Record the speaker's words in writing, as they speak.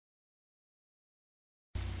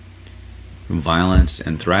Violence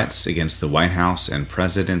and threats against the White House and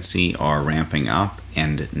presidency are ramping up,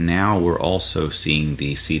 and now we're also seeing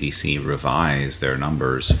the CDC revise their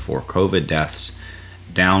numbers for COVID deaths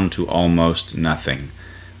down to almost nothing.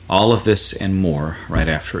 All of this and more right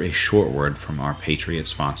after a short word from our Patriot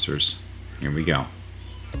sponsors. Here we go.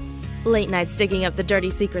 Late nights digging up the dirty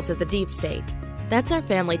secrets of the deep state. That's our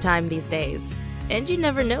family time these days. And you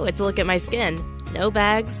never know it to look at my skin. No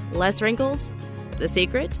bags, less wrinkles. The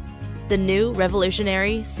secret? The new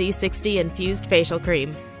revolutionary C60 infused facial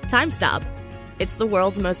cream, Time Stop. It's the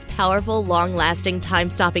world's most powerful, long-lasting,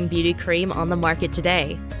 time-stopping beauty cream on the market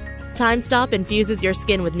today. Time Stop infuses your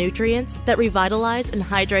skin with nutrients that revitalize and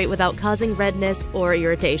hydrate without causing redness or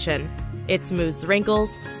irritation. It smooths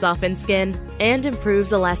wrinkles, softens skin, and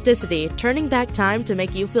improves elasticity, turning back time to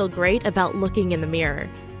make you feel great about looking in the mirror.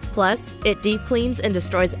 Plus, it deep cleans and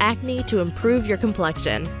destroys acne to improve your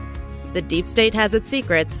complexion. The deep state has its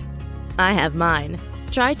secrets. I have mine.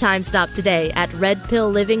 Try Time Stop today at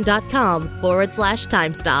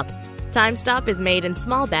redpillliving.com/timestop. Time Stop is made in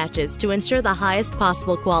small batches to ensure the highest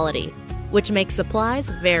possible quality, which makes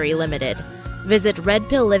supplies very limited. Visit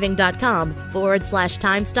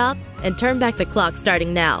redpillliving.com/timestop and turn back the clock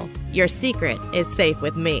starting now. Your secret is safe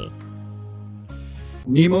with me.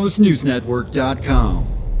 NemosNewsNetwork.com.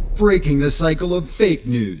 Breaking the cycle of fake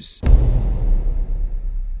news.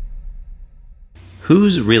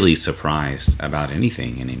 Who's really surprised about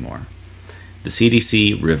anything anymore? The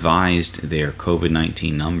CDC revised their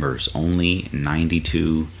COVID-19 numbers. Only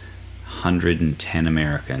 9,210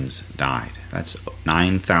 Americans died. That's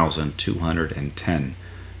 9,210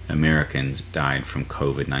 Americans died from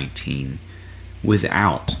COVID-19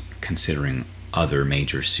 without considering other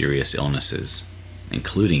major serious illnesses,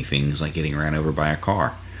 including things like getting ran over by a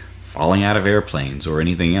car, falling out of airplanes, or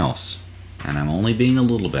anything else. And I'm only being a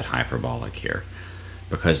little bit hyperbolic here,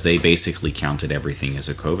 because they basically counted everything as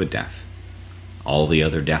a COVID death. All the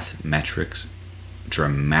other death metrics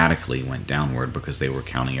dramatically went downward because they were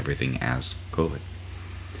counting everything as COVID.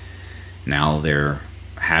 Now they're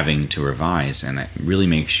having to revise, and it really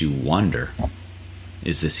makes you wonder,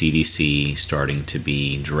 is the CDC starting to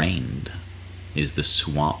be drained? Is the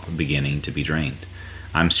swamp beginning to be drained?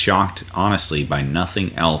 I'm shocked, honestly, by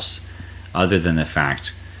nothing else other than the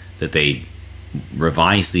fact that they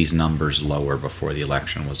revised these numbers lower before the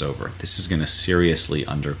election was over. This is going to seriously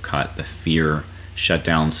undercut the fear, shut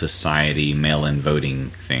down society, mail-in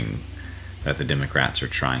voting thing that the Democrats are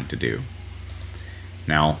trying to do.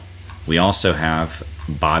 Now, we also have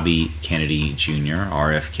Bobby Kennedy Jr.,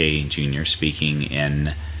 RFK Jr., speaking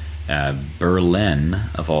in Berlin,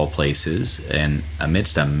 of all places, and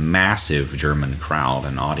amidst a massive German crowd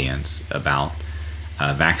and audience about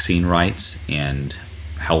vaccine rights and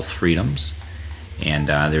health freedoms. And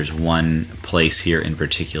there's one place here in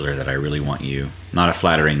particular that I really want you, not a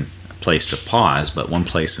flattering place to pause, but one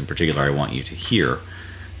place in particular I want you to hear.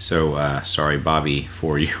 So sorry, Bobby,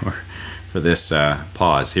 for this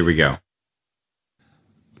pause. Here we go.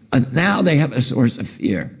 Now they have a source of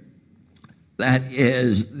fear that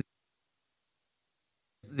is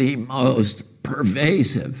the most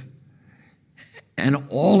pervasive and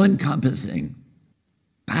all-encompassing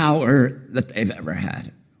power that they've ever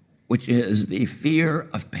had, which is the fear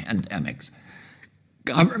of pandemics.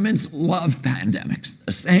 Governments love pandemics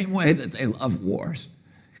the same way that they love wars,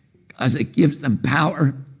 because it gives them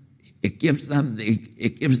power, it gives them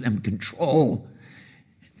control,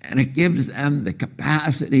 and it gives them the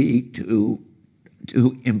capacity to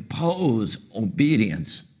impose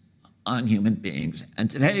obedience on human beings. And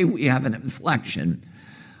today we have an inflection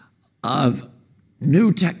of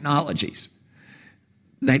new technologies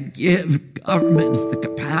that give governments the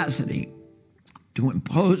capacity to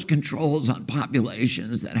impose controls on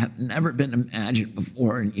populations that have never been imagined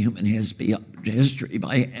before in human history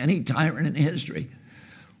by any tyrant in history.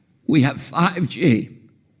 We have 5G,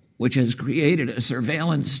 which has created a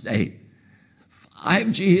surveillance state.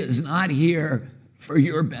 5G is not here for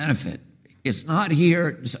your benefit. It's not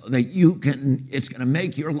here so that it's going to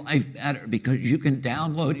make your life better because you can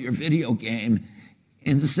download your video game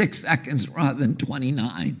in 6 seconds rather than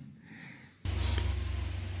 29.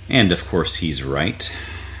 And of course he's right.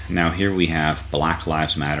 Now here we have Black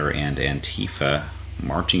Lives Matter and Antifa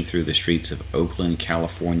marching through the streets of Oakland,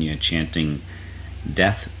 California, chanting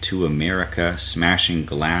 "Death to America," smashing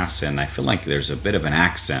glass, and I feel like there's a bit of an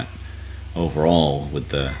accent overall with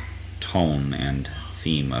the tone and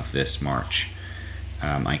theme of this march.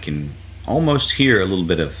 I can almost hear a little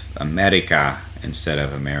bit of America instead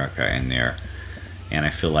of America in there, and I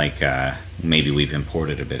feel like maybe we've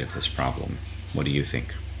imported a bit of this problem. What do you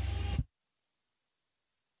think?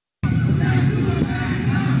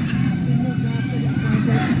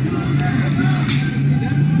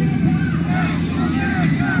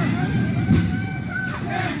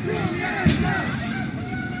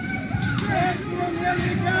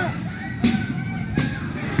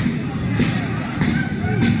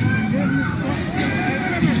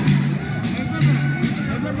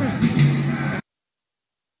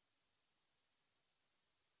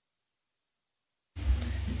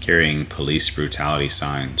 carrying police brutality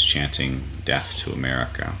signs chanting "Death to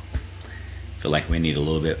America." I feel like we need a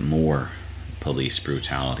little bit more police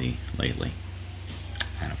brutality lately.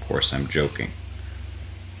 And of course, I'm joking.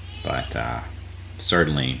 But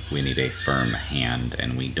certainly we need a firm hand,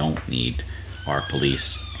 and we don't need our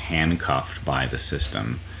police handcuffed by the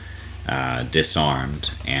system,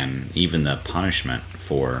 disarmed, and even the punishment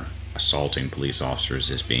for assaulting police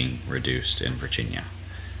officers is being reduced in Virginia.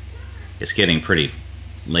 It's getting pretty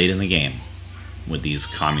late in the game with these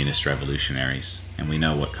communist revolutionaries, and we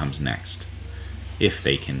know what comes next, if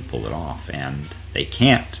they can pull it off. And they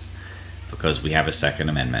can't, because we have a Second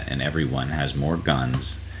Amendment and everyone has more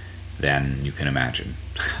guns than you can imagine.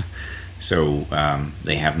 So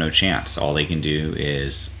they have no chance. All they can do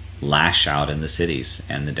is lash out in the cities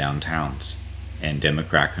and the downtowns and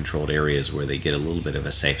Democrat-controlled areas where they get a little bit of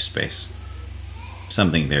a safe space.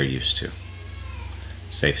 Something they're used to.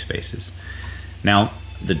 Safe spaces. Now,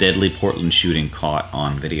 the deadly Portland shooting caught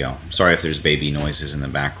on video. Sorry if there's baby noises in the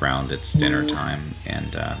background. It's dinner time,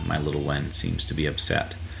 and my little one seems to be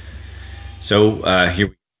upset. So here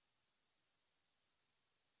we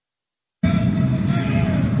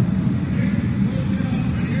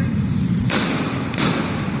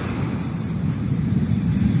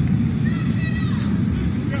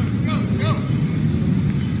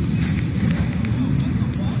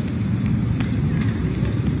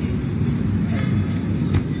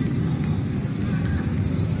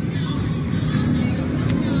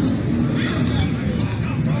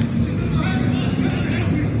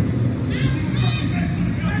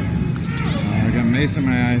in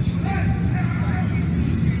my eyes.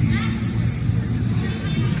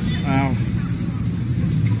 Ow.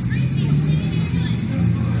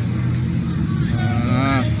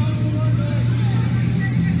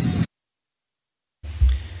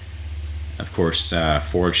 Of course,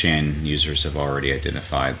 4chan users have already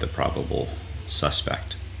identified the probable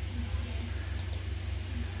suspect.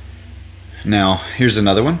 Now, here's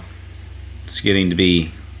another one. It's getting to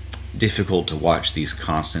be difficult to watch these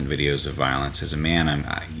constant videos of violence. As a man,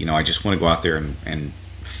 I just want to go out there and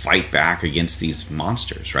fight back against these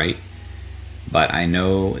monsters, right? But I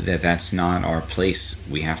know that that's not our place.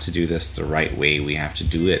 We have to do this the right way. We have to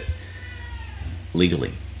do it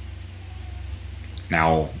legally.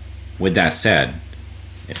 Now, with that said,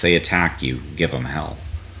 if they attack you, give them hell.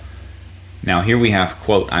 Now, here we have,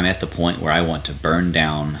 quote, "I'm at the point where I want to burn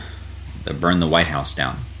the White House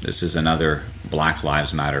down." This is another Black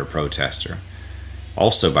Lives Matter protester.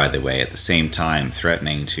 Also, by the way, at the same time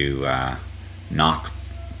threatening to knock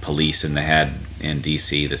police in the head in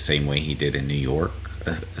D.C. the same way he did in New York,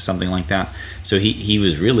 something like that. So he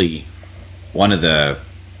was really one of the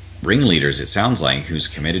ringleaders, it sounds like, who's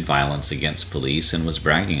committed violence against police and was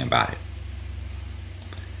bragging about it.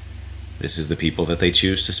 This is the people that they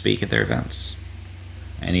choose to speak at their events.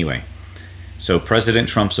 Anyway. So President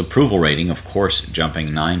Trump's approval rating, of course,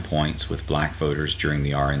 jumping 9 points with black voters during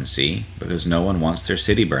the RNC because no one wants their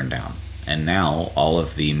city burned down. And now all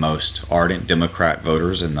of the most ardent Democrat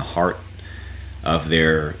voters in the heart of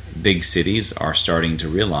their big cities are starting to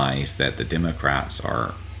realize that the Democrats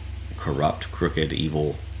are corrupt, crooked,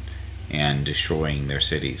 evil, and destroying their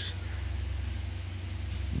cities.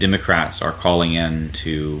 Democrats are calling in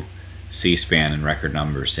to C-SPAN in record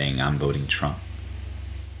numbers saying, "I'm voting Trump."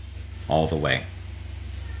 All the way.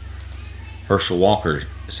 Herschel Walker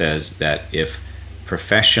says that if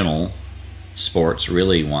professional sports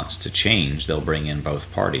really wants to change, they'll bring in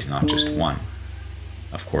both parties, not just one.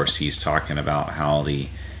 Of course, he's talking about how the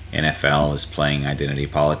NFL is playing identity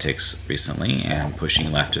politics recently and pushing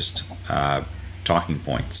leftist talking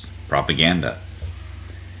points, propaganda.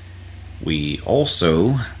 We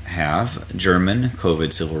also have German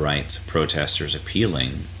COVID civil rights protesters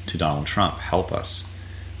appealing to Donald Trump, help us.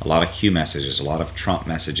 A lot of Q messages, a lot of Trump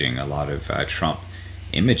messaging, a lot of Trump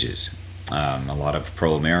images, a lot of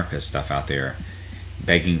pro-America stuff out there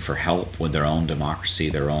begging for help with their own democracy,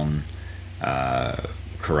 their own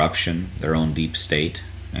corruption, their own deep state.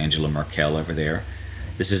 Angela Merkel over there.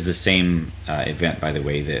 This is the same event, by the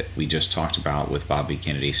way, that we just talked about with Bobby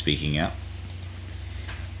Kennedy speaking up.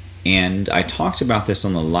 And I talked about this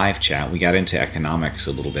on the live chat. We got into economics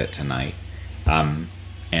a little bit tonight.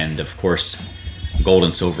 And of course, gold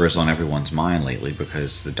and silver is on everyone's mind lately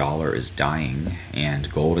because the dollar is dying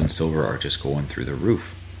and gold and silver are just going through the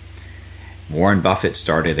roof. Warren Buffett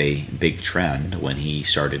started a big trend when he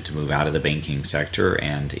started to move out of the banking sector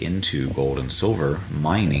and into gold and silver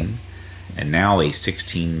mining. And now a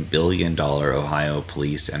 $16 billion Ohio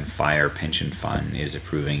police and fire pension fund is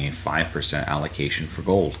approving a 5% allocation for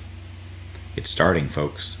gold. It's starting,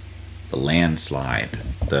 folks. The landslide,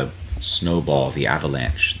 the snowball, the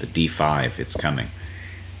avalanche, the D5, it's coming.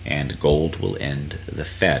 And gold will end the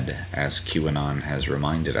Fed, as QAnon has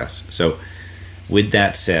reminded us. So with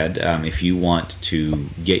that said, if you want to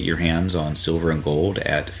get your hands on silver and gold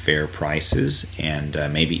at fair prices and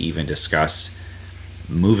maybe even discuss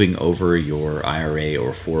moving over your IRA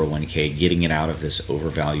or 401k, getting it out of this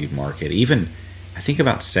overvalued market, even I think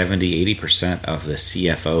about 70-80% of the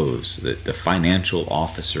CFOs, the financial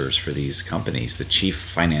officers for these companies, the chief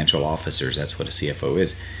financial officers, that's what a CFO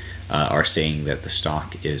is, are saying that the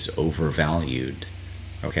stock is overvalued.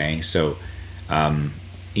 Okay, so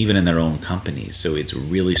even in their own companies. So it's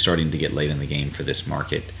really starting to get late in the game for this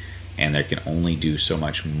market, and they can only do so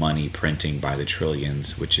much money printing by the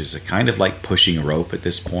trillions, which is a kind of like pushing a rope at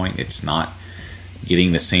this point. It's not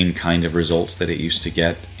getting the same kind of results that it used to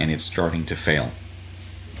get, and it's starting to fail.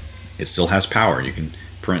 It still has power. You can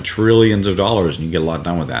print trillions of dollars and you get a lot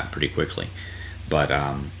done with that pretty quickly. But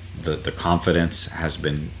the confidence has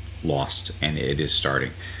been lost, and it is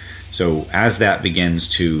starting. So as that begins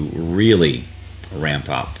to really ramp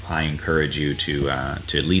up, I encourage you to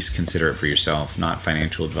at least consider it for yourself. Not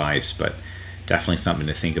financial advice, but definitely something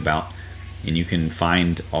to think about. And you can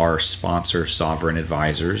find our sponsor, Sovereign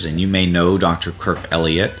Advisors, and you may know Dr. Kirk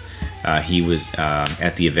Elliott. He was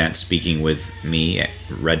at the event speaking with me at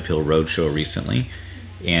Red Pill Roadshow recently,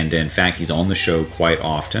 and in fact he's on the show quite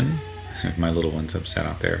often. My little one's upset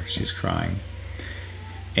out there, she's crying.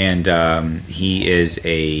 And he is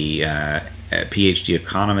a PhD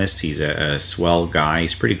economist. He's a swell guy.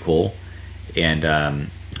 He's pretty cool, and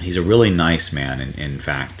he's a really nice man, in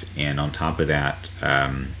fact. And on top of that,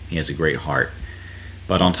 he has a great heart.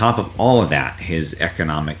 But on top of all of that, his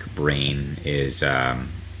economic brain is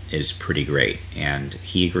pretty great, and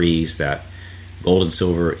he agrees that gold and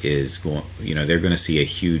silver is going. They're going to see a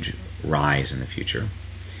huge rise in the future.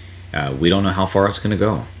 We don't know how far it's going to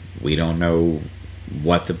go. We don't know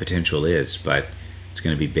what the potential is, but it's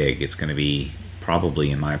going to be big. It's going to be probably,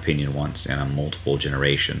 in my opinion, once in a multiple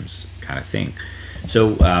generations kind of thing.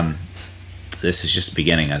 So this is just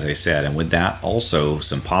beginning, as I said. And with that, also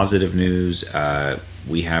some positive news.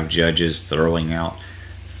 We have judges throwing out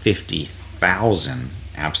 50,000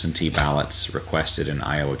 absentee ballots requested in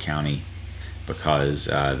Iowa County because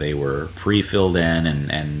they were pre-filled in,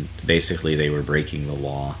 and basically they were breaking the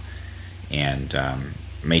law and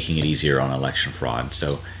making it easier on election fraud.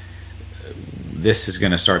 So this is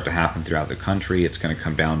going to start to happen throughout the country. It's going to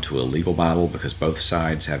come down to a legal battle because both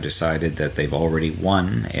sides have decided that they've already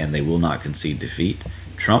won and they will not concede defeat.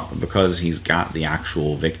 Trump, because he's got the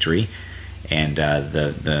actual victory, and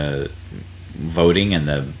the voting and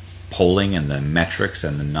the polling and the metrics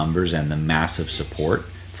and the numbers and the massive support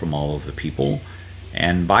from all of the people.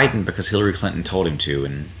 And Biden, because Hillary Clinton told him to,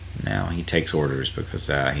 and now he takes orders because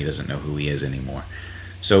he doesn't know who he is anymore.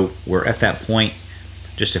 So we're at that point,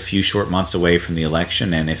 just a few short months away from the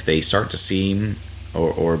election, and if they start to seem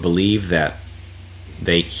or believe that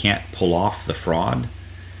they can't pull off the fraud,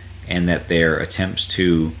 and that their attempts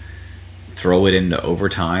to throw it into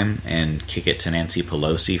overtime and kick it to Nancy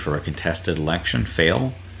Pelosi for a contested election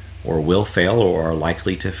fail, or will fail, or are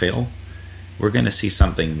likely to fail, we're going to see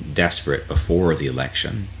something desperate before the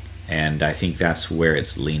election. And I think that's where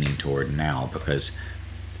it's leaning toward now, because,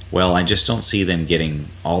 well, I just don't see them getting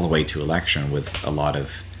all the way to election with a lot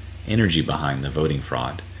of energy behind the voting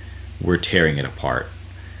fraud. We're tearing it apart.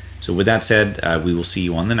 So with that said, we will see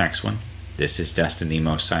you on the next one. This is Destin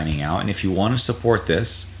Nemo signing out. And if you want to support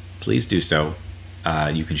this, please do so.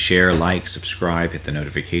 You can share, like, subscribe, hit the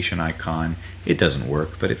notification icon. It doesn't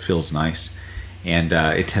work, but it feels nice. And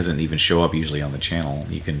it doesn't even show up usually on the channel.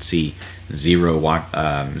 You can see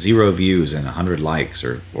zero views and 100 likes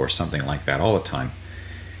or something like that all the time.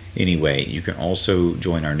 Anyway, you can also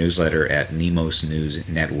join our newsletter at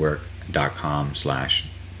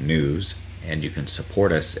nemosnewsnetwork.com/news, and you can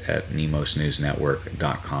support us at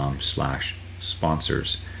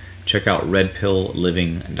nemosnewsnetwork.com/sponsors. Check out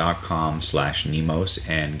redpillliving.com/Nemos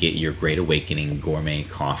and get your Great Awakening gourmet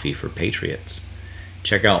coffee for patriots.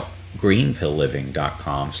 Check out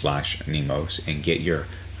greenpillliving.com/Nemos and get your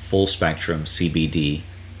full spectrum CBD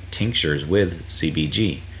tinctures with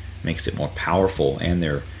CBG. Makes it more powerful, and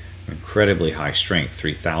they're incredibly high strength,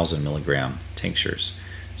 3,000 milligram tinctures.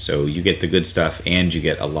 So you get the good stuff and you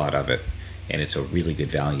get a lot of it, and it's a really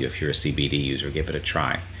good value. If you're a CBD user, give it a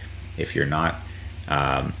try. If you're not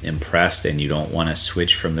impressed and you don't want to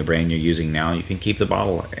switch from the brand you're using now, you can keep the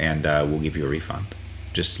bottle and we'll give you a refund.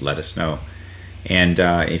 Just let us know. And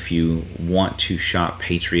if you want to shop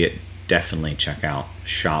Patriot, definitely check out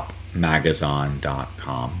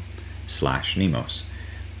shopmagazon.com/Nemos,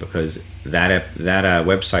 because that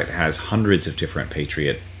website has hundreds of different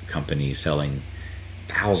Patriot company selling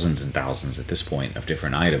thousands and thousands at this point of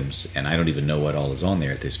different items, and I don't even know what all is on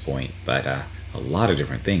there at this point, but a lot of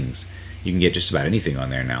different things. You can get just about anything on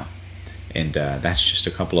there now, and that's just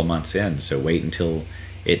a couple of months in. So wait until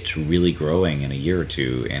it's really growing in a year or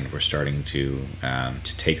two, and we're starting to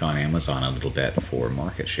take on Amazon a little bit for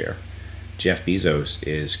market share. Jeff Bezos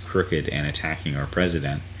is crooked and attacking our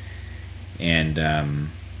president, and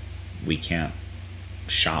we can't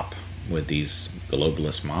shop with these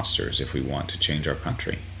globalist monsters if we want to change our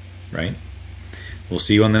country, right? We'll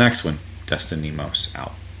see you on the next one. Dustin Nemos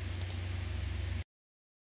out.